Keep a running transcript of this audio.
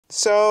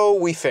So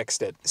we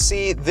fixed it.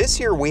 See, this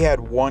year we had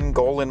one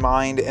goal in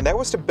mind, and that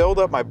was to build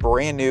up my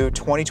brand new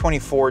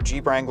 2024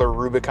 Jeep Wrangler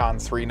Rubicon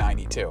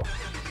 392.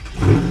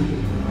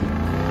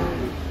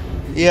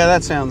 Yeah,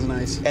 that sounds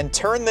nice. And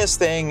turn this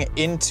thing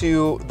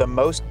into the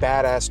most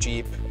badass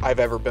Jeep I've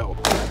ever built.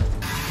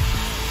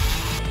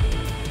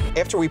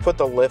 After we put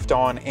the lift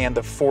on and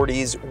the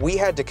 40s, we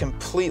had to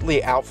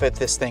completely outfit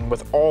this thing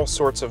with all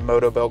sorts of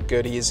motobuilt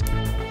goodies.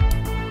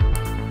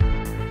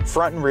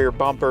 Front and rear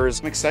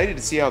bumpers. I'm excited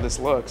to see how this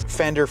looks.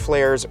 Fender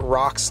flares,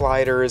 rock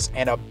sliders,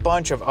 and a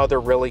bunch of other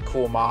really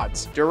cool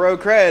mods. Duro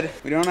CRED.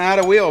 We don't know how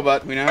to wheel,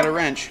 but we know how to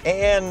wrench.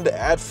 And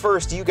at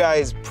first, you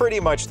guys pretty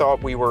much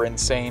thought we were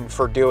insane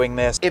for doing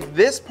this. If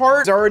this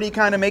part's already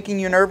kind of making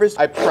you nervous,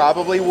 I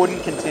probably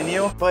wouldn't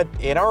continue. But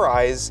in our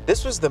eyes,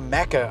 this was the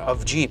mecca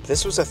of Jeep.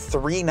 This was a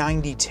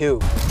 392.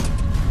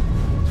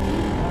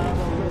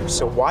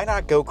 So why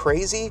not go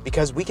crazy?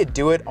 Because we could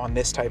do it on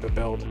this type of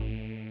build.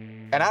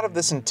 And out of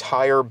this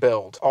entire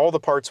build, all the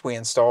parts we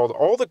installed,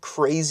 all the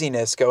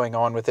craziness going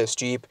on with this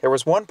Jeep, there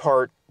was one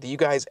part that you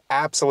guys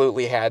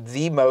absolutely had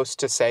the most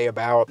to say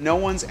about. No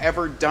one's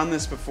ever done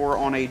this before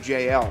on a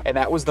JL. And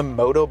that was the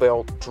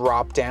motobuilt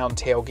drop-down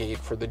tailgate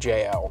for the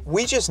JL.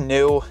 We just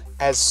knew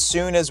as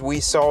soon as we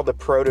saw the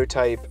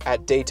prototype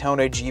at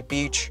Daytona Jeep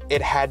Beach,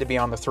 it had to be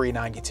on the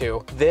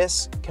 392.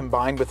 This,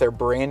 combined with their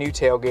brand new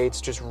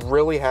tailgates, just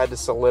really had to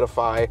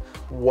solidify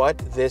what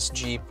this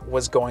Jeep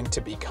was going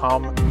to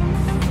become.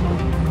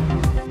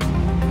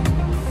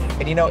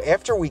 And you know,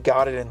 after we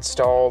got it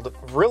installed,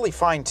 really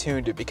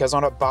fine-tuned it, because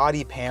on a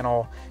body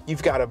panel,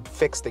 you've got to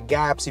fix the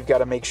gaps, you've got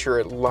to make sure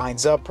it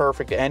lines up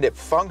perfect and it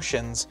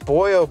functions.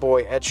 Boy, oh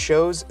boy, it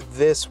shows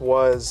this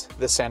was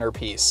the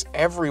centerpiece.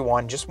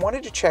 Everyone just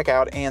wanted to check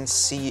out and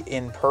see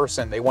in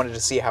person. They wanted to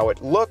see how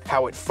it looked,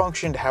 how it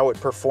functioned, how it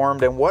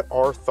performed, and what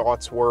our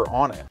thoughts were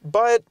on it.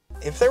 But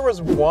if there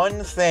was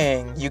one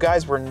thing you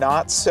guys were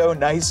not so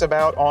nice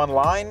about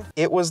online,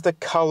 it was the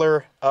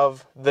color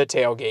of the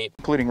tailgate.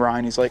 Including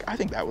Ryan, he's like, I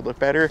think that would look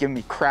better. Giving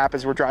me crap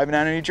as we're driving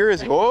down to New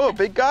Jersey. Oh,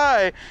 big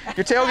guy,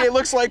 your tailgate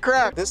looks like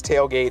crap. This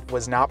tailgate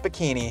was not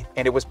bikini,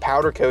 and it was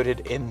powder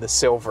coated in the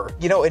silver.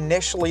 You know,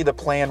 initially the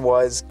plan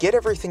was get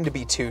everything to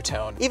be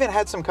two-tone. Even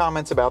had some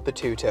comments about the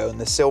two-tone.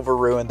 The silver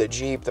ruined the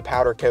Jeep, the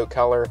powder coat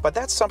color, but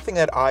that's something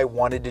that I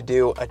wanted to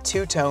do, a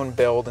two-tone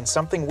build, and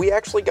something we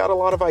actually got a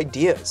lot of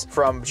ideas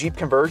from Jeep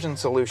Conversion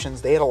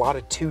Solutions. They had a lot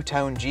of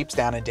two-tone Jeeps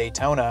down in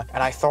Daytona,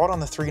 and I thought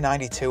on the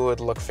 392 it would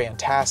look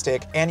fantastic.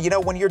 And you know,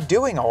 when you're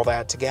doing all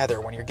that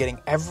together, when you're getting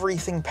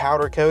everything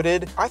powder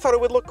coated, I thought it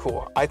would look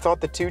cool. I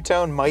thought the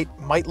two-tone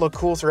might look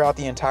cool throughout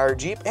the entire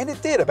Jeep, and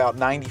it did about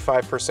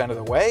 95% of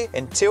the way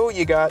until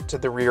you got to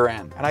the rear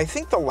end. And I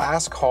think the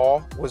last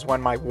call was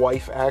when my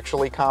wife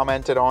actually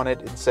commented on it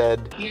and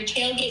said, "Your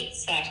tailgate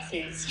sucks,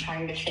 it's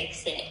trying to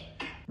fix it."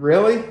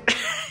 Really?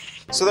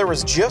 So there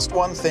was just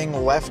one thing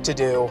left to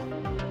do,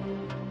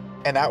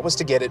 and that was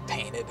to get it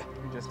painted.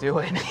 Just do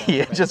it.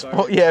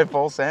 Yeah,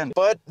 full send.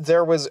 But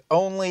there was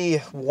only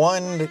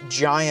one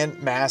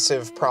giant,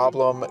 massive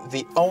problem.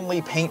 The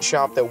only paint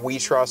shop that we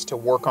trust to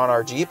work on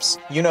our Jeeps,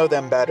 you know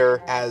them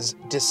better as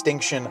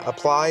Distinction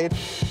Applied,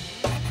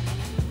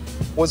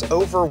 was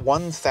over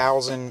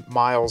 1,000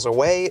 miles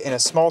away in a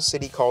small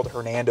city called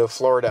Hernando,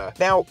 Florida.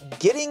 Now,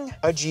 getting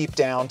a Jeep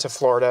down to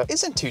Florida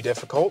isn't too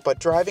difficult, but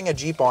driving a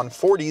Jeep on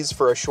 40s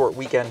for a short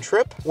weekend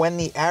trip, when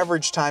the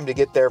average time to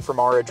get there from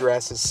our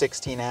address is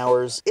 16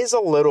 hours, is a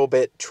little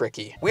bit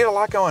tricky. We had a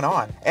lot going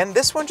on, and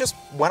this one just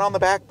went on the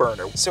back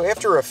burner. So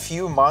after a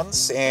few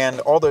months and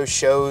all those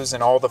shows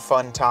and all the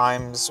fun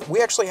times, we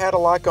actually had a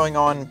lot going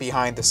on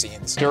behind the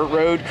scenes. Dirt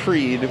Road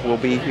CRED will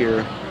be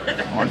here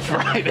on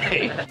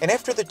Friday. And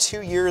after the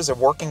 2 years of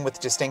working with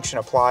Distinction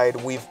Applied,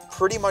 we've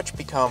pretty much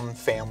become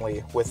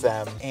family with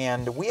them.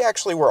 And we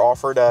actually were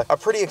offered a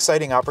pretty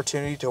exciting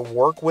opportunity to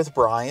work with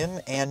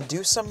Brian and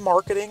do some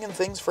marketing and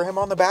things for him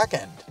on the back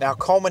end. Now,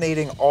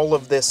 culminating all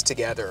of this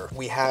together,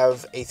 we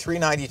have a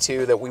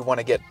 392 that we want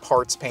to get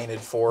parts painted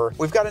for.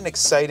 We've got an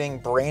exciting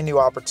brand new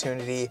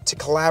opportunity to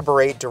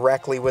collaborate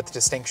directly with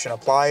Distinction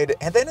Applied.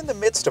 And then in the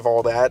midst of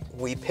all that,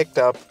 we picked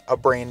up a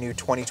brand new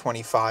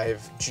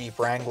 2025 Jeep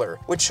Wrangler,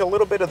 which a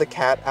little bit of the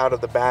cat out of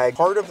the bag.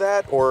 Part of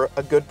that, or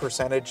a good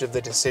percentage of the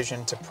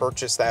decision to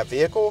purchase that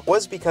vehicle,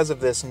 was because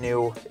of this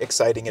new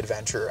exciting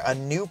adventure, a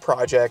new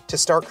project to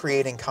start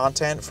creating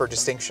content for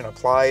Distinction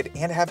Applied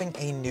and having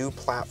a new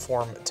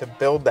platform to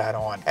build that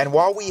on. And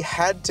while we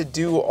had to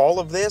do all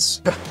of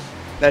this,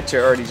 that you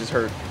already just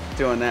heard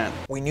doing that,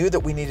 we knew that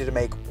we needed to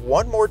make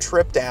one more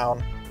trip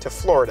down to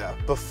Florida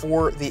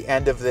before the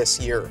end of this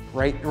year.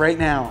 Right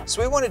now.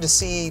 So we wanted to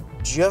see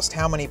just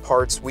how many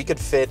parts we could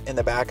fit in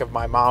the back of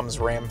my mom's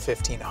Ram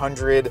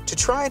 1500 to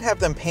try and have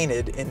them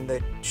painted in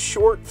the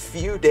short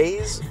few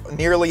days,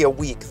 nearly a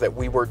week that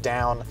we were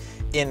down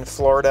in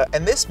Florida,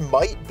 and this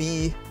might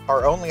be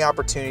our only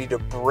opportunity to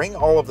bring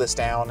all of this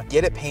down,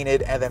 get it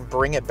painted, and then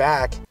bring it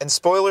back. And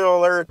spoiler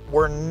alert,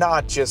 we're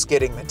not just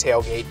getting the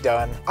tailgate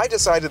done. I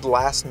decided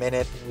last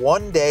minute,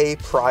 one day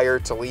prior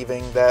to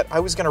leaving, that I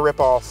was gonna rip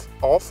off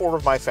all 4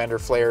 of my fender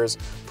flares,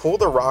 pull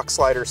the rock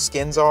slider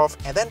skins off,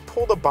 and then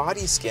pull the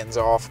body skins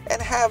off,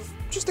 and have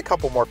just a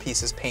couple more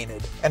pieces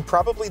painted. And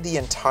probably the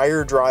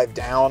entire drive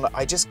down,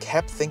 I just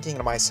kept thinking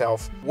to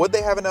myself, would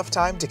they have enough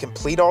time to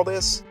complete all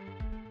this?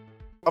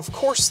 Of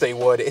course they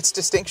would. It's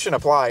distinction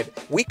applied.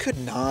 We could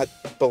not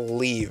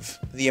believe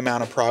the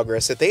amount of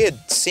progress that they had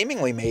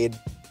seemingly made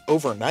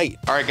overnight.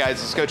 All right,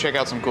 guys, let's go check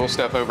out some cool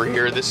stuff over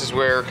here. This is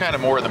where kind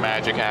of more of the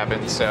magic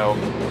happens. So,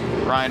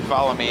 Ryan,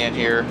 follow me in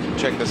here.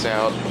 Check this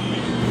out.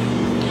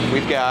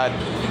 We've got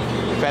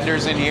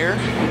fenders in here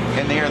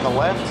on the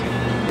left.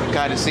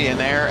 Kind of see in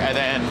there. And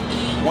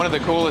then one of the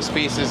coolest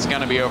pieces is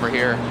going to be over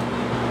here.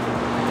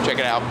 Check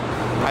it out.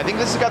 I think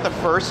this has got the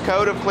first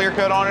coat of clear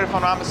coat on it, if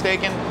I'm not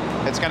mistaken.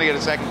 It's gonna get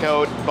a second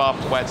coat,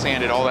 buffed, wet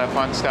sanded, all that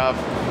fun stuff.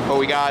 But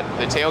we got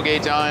the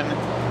tailgate done,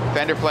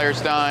 fender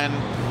flares done,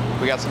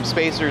 we got some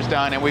spacers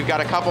done, and we've got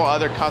a couple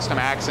other custom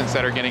accents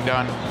that are getting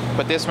done.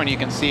 But this one you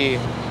can see,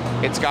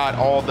 it's got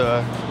all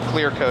the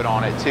clear coat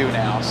on it too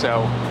now.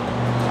 So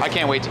I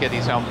can't wait to get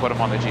these home, put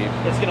them on the Jeep.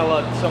 It's gonna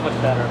look so much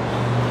better.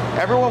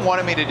 Everyone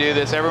wanted me to do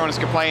this, everyone was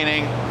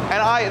complaining.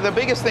 And the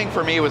biggest thing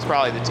for me was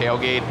probably the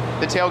tailgate.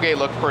 The tailgate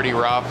looked pretty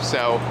rough,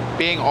 so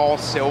being all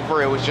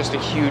silver, it was just a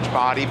huge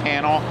body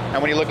panel.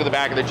 And when you look at the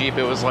back of the Jeep,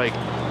 it was like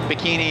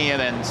bikini and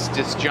then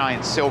this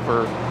giant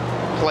silver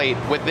plate.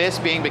 With this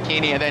being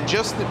bikini, and then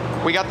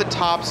we got the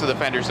tops of the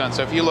fenders done.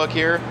 So if you look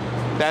here,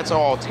 that's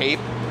all tape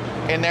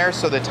in there.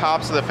 So the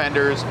tops of the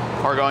fenders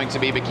are going to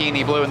be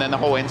bikini blue, and then the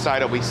whole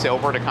inside will be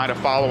silver to kind of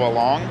follow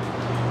along.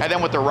 And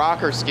then with the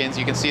rocker skins,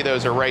 you can see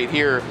those are right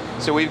here.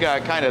 So we've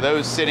got kind of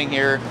those sitting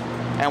here.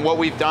 And what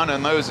we've done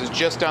on those is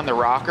just done the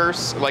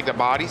rockers, like the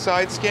body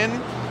side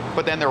skin,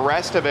 but then the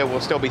rest of it will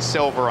still be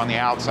silver on the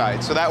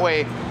outside. So that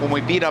way, when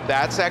we beat up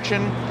that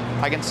section,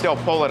 I can still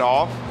pull it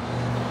off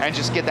and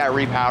just get that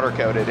repowder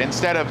coated.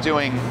 Instead of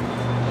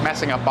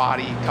messing up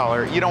body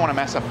color, you don't want to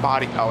mess up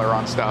body color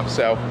on stuff.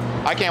 So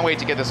I can't wait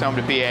to get this home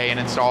to PA and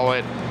install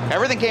it.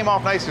 Everything came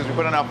off nice because we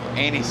put enough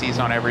anti-seize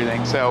on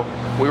everything. So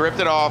we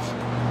ripped it off.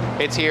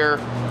 It's here.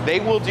 They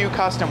will do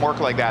custom work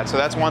like that. So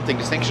that's one thing,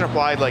 distinction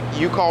applied. Like,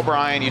 you call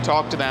Brian, you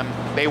talk to them,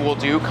 they will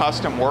do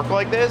custom work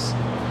like this.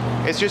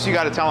 It's just you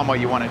got to tell them what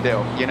you want to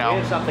do, you know? We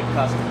have something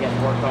custom getting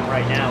worked on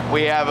right now.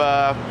 We have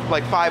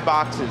like 5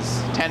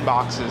 boxes, 10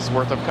 boxes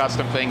worth of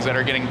custom things that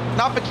are getting,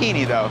 not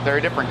bikini though, they're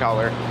a different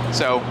color.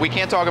 So we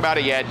can't talk about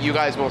it yet. You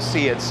guys will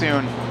see it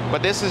soon.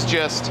 But this is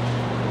just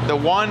the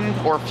one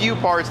or few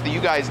parts that you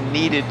guys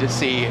needed to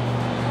see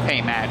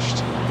paint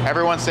matched.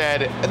 Everyone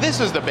said, this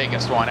is the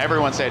biggest one.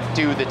 Everyone said,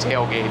 do the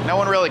tailgate. No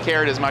one really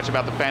cared as much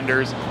about the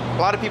fenders. A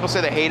lot of people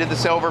said they hated the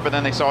silver, but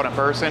then they saw it in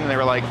person and they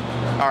were like,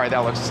 all right, that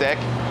looks sick.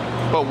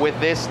 But with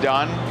this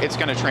done, it's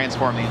gonna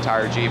transform the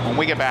entire Jeep. When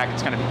we get back,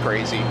 it's gonna be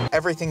crazy.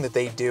 Everything that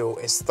they do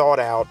is thought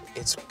out,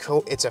 it's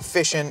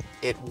efficient,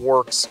 it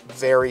works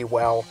very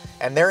well,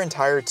 and their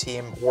entire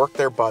team worked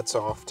their butts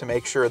off to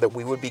make sure that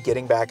we would be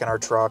getting back in our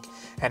truck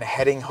and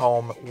heading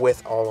home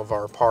with all of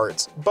our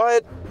parts.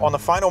 But on the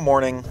final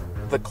morning,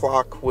 the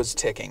clock was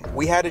ticking.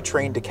 We had a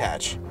train to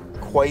catch,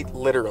 quite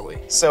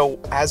literally. So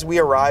as we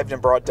arrived and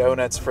brought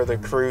donuts for the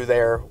crew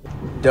there,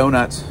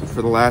 Donuts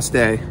for the last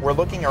day. we're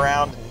looking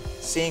around and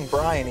seeing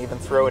Brian even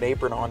throw an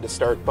apron on to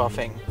start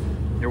buffing.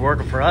 You're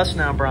working for us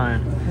now,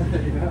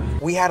 Brian.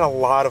 We had a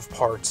lot of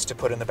parts to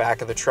put in the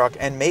back of the truck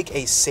and make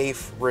a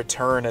safe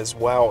return as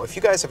well. If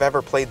you guys have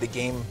ever played the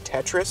game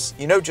Tetris,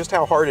 you know just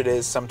how hard it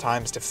is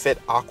sometimes to fit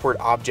awkward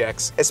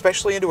objects,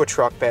 especially into a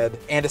truck bed,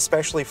 and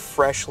especially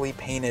freshly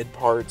painted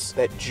parts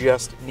that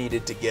just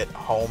needed to get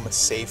home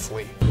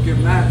safely. Give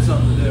Matt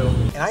something to do.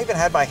 And I even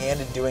had my hand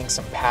in doing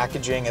some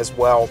packaging as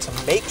well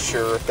to make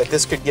sure that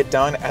this could get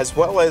done, as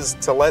well as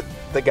to let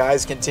the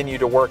guys continue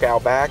to work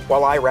out back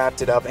while I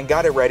wrapped it up and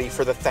got it ready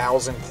for the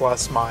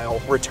 1,000+ mile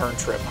return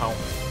trip home.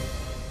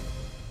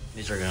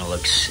 These are gonna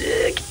look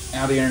sick.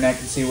 Now the internet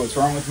can see what's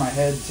wrong with my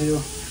head too.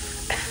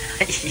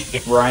 Yeah.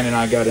 Brian and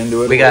I got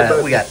into it.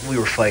 We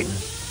were fighting.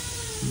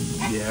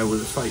 Yeah, we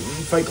were fighting.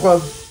 Fight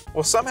Club.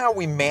 Well, somehow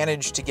we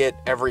managed to get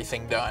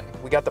everything done.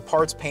 We got the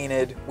parts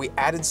painted, we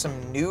added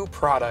some new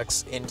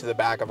products into the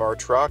back of our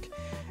truck,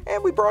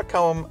 and we brought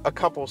home a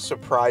couple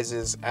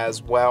surprises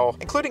as well,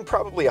 including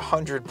probably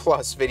 100+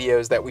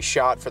 videos that we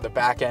shot for the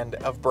back end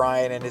of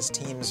Brian and his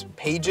team's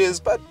pages,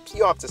 but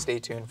you'll have to stay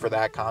tuned for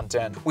that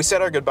content. We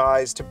said our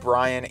goodbyes to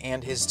Brian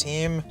and his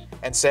team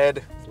and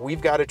said,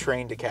 we've got a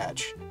train to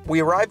catch. We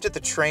arrived at the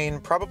train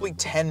probably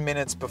 10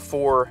 minutes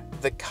before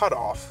the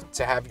cutoff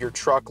to have your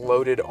truck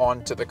loaded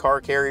onto the car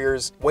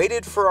carriers,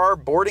 waited for our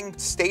boarding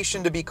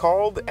station to be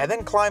called, and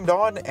then climbed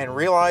on and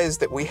realized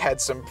that we had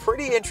some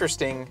pretty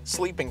interesting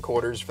sleeping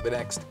quarters for the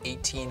next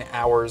 18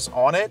 hours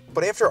on it.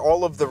 But after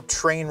all of the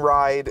train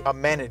ride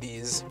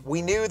amenities,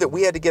 we knew that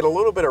we had to get a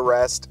little bit of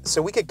rest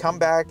so we could come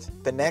back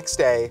the next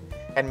day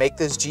and make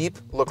this Jeep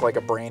look like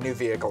a brand new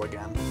vehicle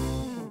again.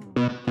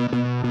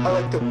 I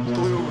like the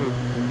blue.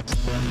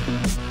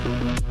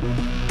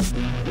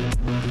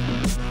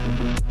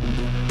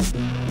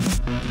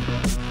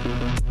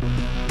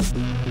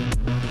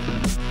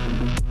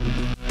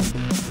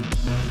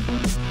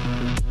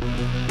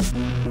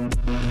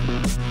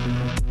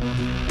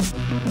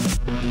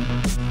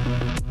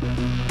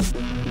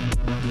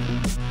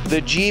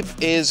 The Jeep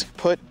is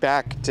put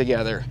back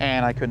together,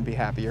 and I couldn't be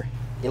happier.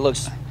 It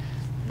looks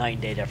night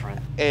and day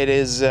different. It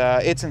is,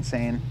 it's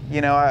insane.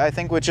 You know, I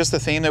think with just the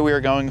theme that we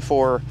were going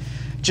for,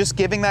 just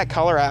giving that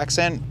color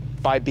accent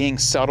by being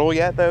subtle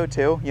yet though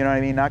too, you know what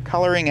I mean? Not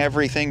coloring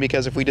everything,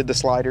 because if we did the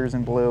sliders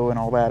in blue and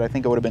all that, I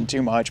think it would have been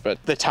too much.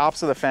 But the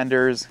tops of the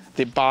fenders,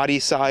 the body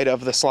side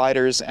of the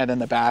sliders, and then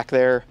the back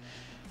there,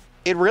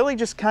 it really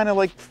just kind of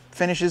like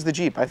finishes the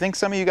Jeep. I think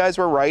some of you guys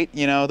were right.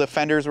 You know, the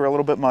fenders were a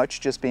little bit much,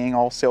 just being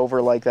all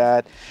silver like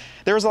that.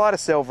 There was a lot of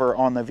silver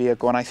on the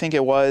vehicle, and I think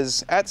it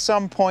was, at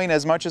some point,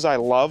 as much as I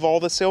love all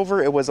the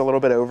silver, it was a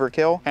little bit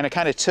overkill, and it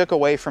kind of took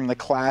away from the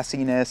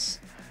classiness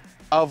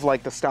of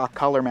like the stock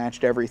color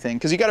matched everything.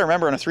 Because you got to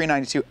remember, in a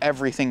 392,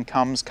 everything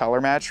comes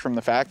color matched from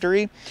the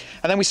factory.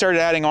 And then we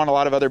started adding on a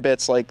lot of other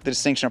bits like the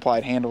distinction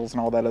applied handles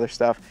and all that other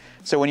stuff.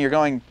 So when you're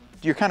going,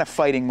 you're kind of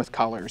fighting with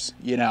colors,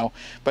 you know.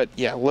 But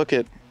yeah, look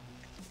at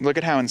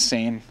how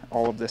insane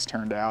all of this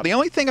turned out. The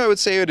only thing I would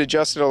say would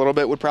adjust it a little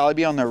bit would probably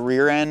be on the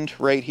rear end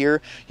right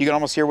here. You can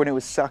almost hear when it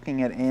was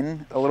sucking it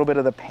in, a little bit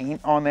of the paint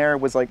on there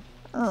was like,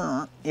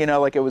 you know,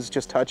 like it was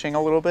just touching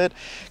a little bit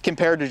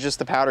compared to just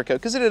the powder coat,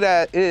 because it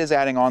is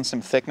adding on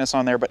some thickness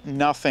on there, but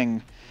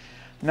nothing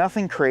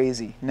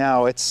crazy.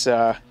 No, it's,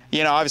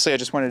 you know, obviously I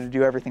just wanted to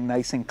do everything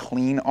nice and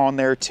clean on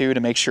there too, to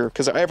make sure,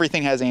 because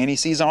everything has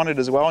anti-seize on it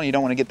as well, and you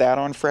don't want to get that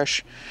on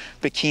fresh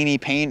bikini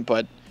paint,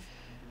 but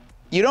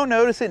you don't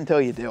notice it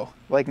until you do.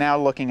 Like now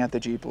looking at the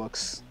Jeep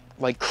looks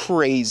like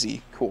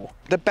crazy cool.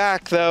 The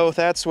back though,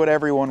 that's what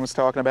everyone was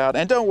talking about.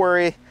 And don't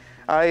worry,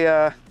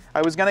 I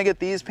was gonna get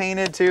these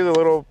painted too, the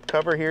little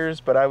cover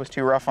here's, but I was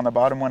too rough on the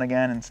bottom one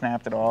again and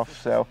snapped it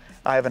off. So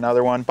I have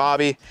another one.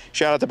 Bobby,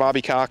 shout out to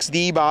Bobby Cox,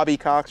 the Bobby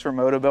Cox from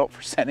Motobuilt,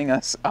 for sending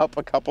us up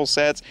a couple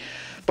sets.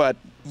 But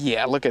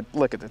yeah, look at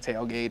the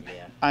tailgate.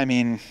 Yeah. I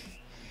mean,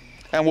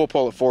 and we'll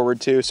pull it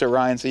forward too, so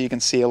Ryan, so you can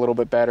see a little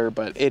bit better,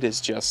 but it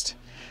is just,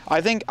 I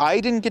think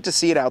I didn't get to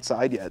see it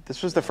outside yet.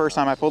 This was the first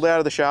time I pulled it out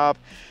of the shop,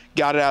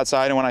 got it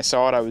outside, and when I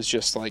saw it, I was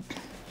just like...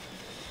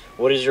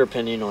 What is your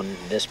opinion on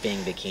this being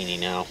bikini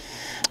now?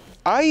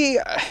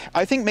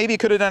 I think maybe it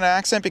could have done an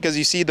accent, because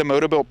you see the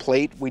Motobuilt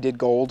plate, we did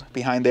gold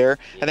behind there.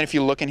 Yeah. And then if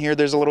you look in here,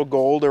 there's a little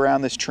gold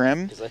around this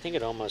trim. Because I think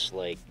it almost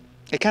like...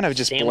 It kind of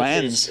just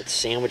blends. It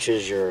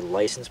sandwiches your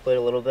license plate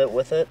a little bit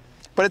with it.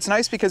 But it's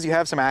nice because you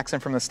have some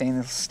accent from the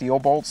stainless steel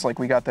bolts, like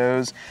we got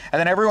those. And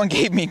then everyone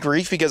gave me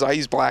grief because I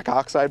use black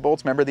oxide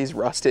bolts. Remember, these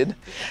rusted?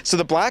 So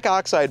the black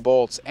oxide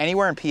bolts,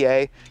 anywhere in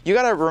PA, you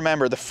gotta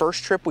remember, the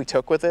first trip we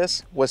took with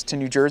this was to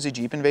New Jersey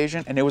Jeep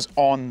Invasion, and it was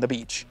on the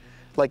beach,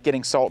 like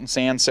getting salt and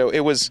sand. So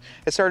it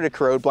started to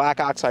corrode. Black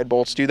oxide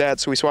bolts do that,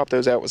 so we swapped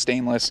those out with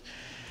stainless.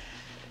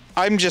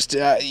 I'm just,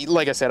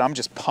 like I said, I'm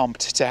just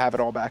pumped to have it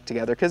all back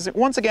together. Because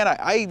once again,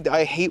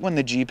 I hate when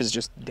the Jeep is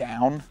just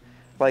down.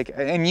 Like,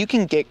 and you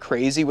can get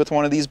crazy with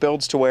one of these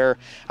builds to where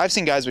I've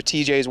seen guys with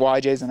TJs,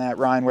 YJs, and that,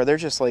 Ryan, where they're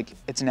just like,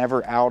 it's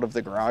never out of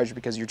the garage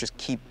because you just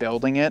keep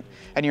building it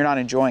and you're not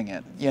enjoying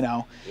it, you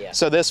know? Yeah.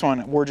 So this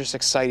one, we're just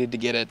excited to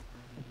get it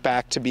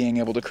back to being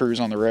able to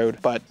cruise on the road.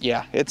 But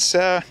yeah, it's,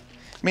 I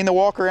mean, the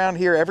walk around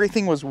here,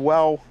 everything was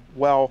well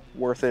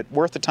worth it,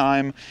 worth the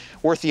time,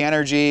 worth the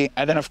energy.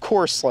 And then of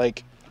course,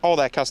 like all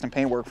that custom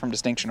paint work from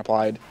Distinction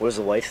Applied. What does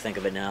the wife think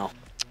of it now?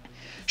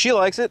 She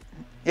likes it.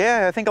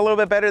 Yeah, I think a little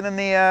bit better than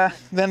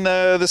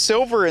the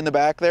silver in the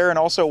back there. And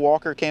also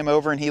Walker came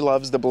over and he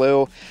loves the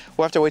blue.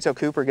 We'll have to wait till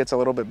Cooper gets a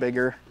little bit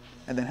bigger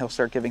and then he'll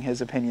start giving his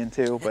opinion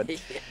too. But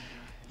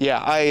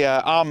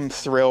yeah, I'm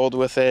thrilled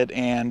with it.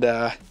 And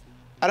I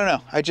don't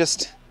know,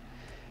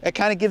 it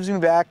kind of gives me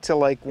back to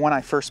like when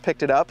I first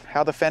picked it up,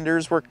 how the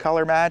fenders were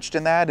color matched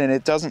and that, and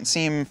it doesn't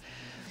seem,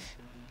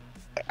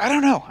 I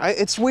don't know,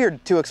 it's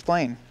weird to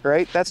explain,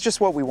 right? That's just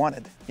what we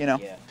wanted, you know?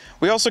 Yeah.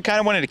 We also kind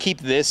of wanted to keep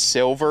this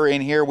silver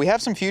in here. We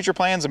have some future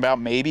plans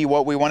about maybe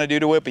what we want to do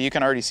to it, but you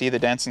can already see the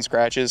dents and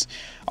scratches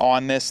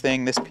on this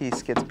thing. This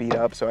piece gets beat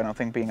up, so I don't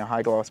think being a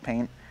high gloss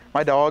paint.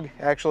 My dog,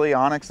 actually,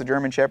 Onyx, the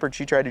German Shepherd,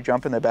 she tried to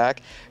jump in the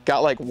back,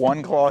 got like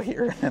one claw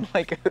here and then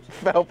like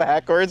fell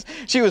backwards.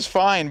 She was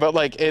fine, but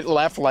like it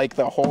left like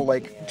the whole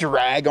like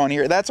drag on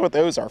here. That's what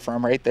those are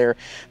from right there.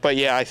 But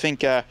yeah, I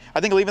think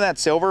leaving that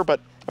silver, but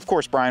of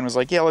course Brian was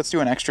like, yeah, let's do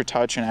an extra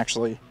touch and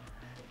actually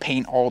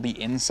paint all the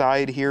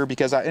inside here,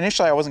 because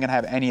initially I wasn't gonna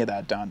have any of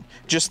that done,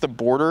 just the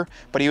border,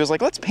 but he was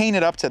like, let's paint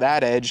it up to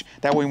that edge.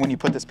 That way when you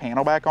put this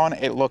panel back on,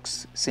 it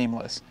looks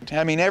seamless.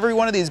 I mean, every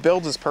one of these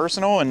builds is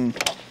personal, and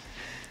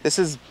this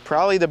is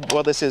probably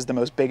this is the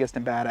most biggest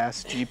and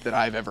badass Jeep that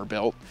I've ever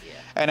built. Yeah.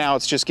 And now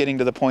it's just getting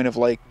to the point of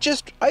like,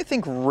 I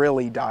think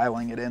really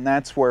dialing it in.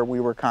 That's where we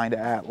were kind of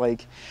at.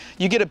 Like,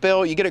 you get it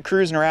built, you get it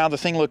cruising around, the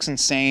thing looks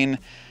insane,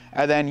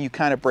 and then you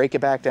kind of break it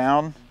back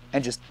down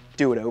and just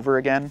do it over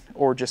again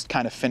or just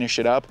kind of finish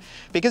it up.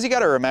 Because you got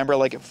to remember,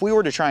 like if we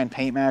were to try and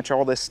paint match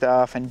all this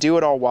stuff and do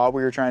it all while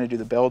we were trying to do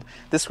the build,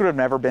 this would have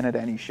never been at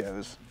any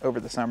shows over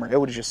the summer. It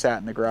would have just sat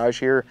in the garage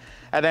here.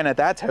 And then at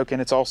that token,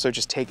 it's also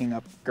just taking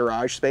up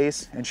garage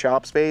space and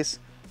shop space.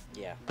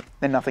 Yeah.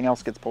 Then nothing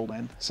else gets pulled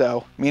in.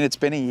 So, I mean, it's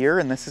been a year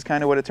and this is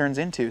kind of what it turns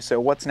into. So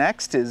what's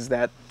next is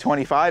that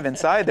 25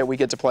 inside that we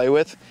get to play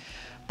with.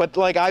 But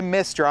like, I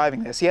miss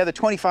driving this. Yeah, the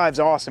 25 is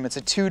awesome. It's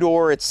a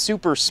 2-door, it's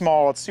super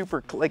small, it's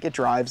super, like it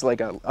drives like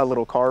a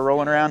little car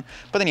rolling around.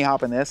 But then you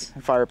hop in this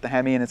and fire up the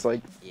Hemi and it's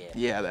like,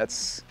 yeah,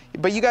 that's...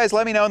 But you guys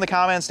let me know in the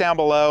comments down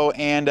below,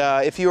 and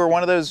if you were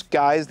one of those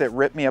guys that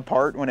ripped me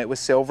apart when it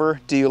was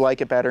silver, do you like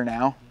it better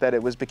now that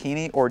it was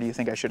bikini, or do you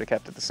think I should have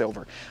kept it the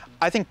silver?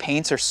 I think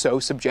paints are so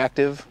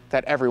subjective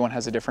that everyone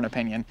has a different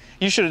opinion.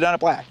 You should have done it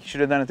black, you should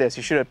have done it this,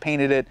 you should have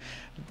painted it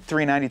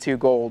 392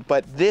 gold,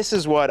 but this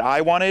is what I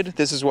wanted,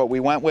 this is what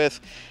we went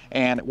with,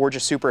 and we're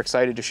just super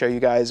excited to show you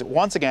guys.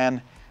 Once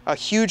again, a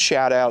huge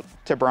shout out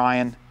to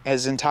Brian,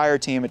 his entire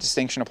team at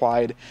Distinction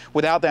Applied.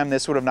 Without them,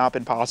 this would have not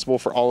been possible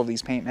for all of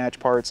these paint match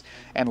parts,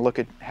 and look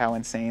at how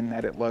insane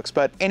that it looks.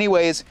 But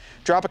anyways,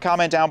 drop a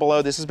comment down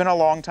below. This has been a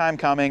long time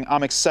coming.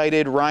 I'm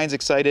excited, Ryan's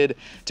excited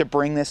to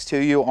bring this to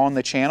you on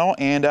the channel,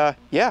 and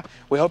yeah,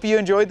 we hope you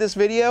enjoyed this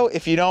video.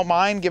 If you don't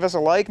mind, give us a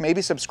like,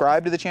 maybe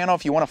subscribe to the channel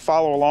if you want to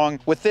follow along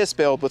with this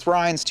build, with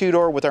Ryan's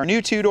 2-door, with our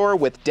new 2-door,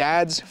 with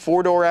Dad's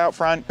 4-door out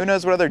front. Who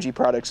knows what other Jeep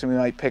products we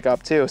might pick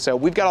up too. So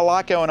we've got a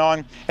lot going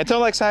on. Until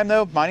next time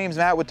though, my name's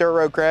Matt with Dirt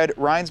Road CRED,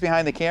 Ryan's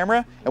behind the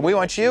camera, and we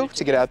want you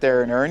to get out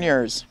there and earn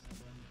yours.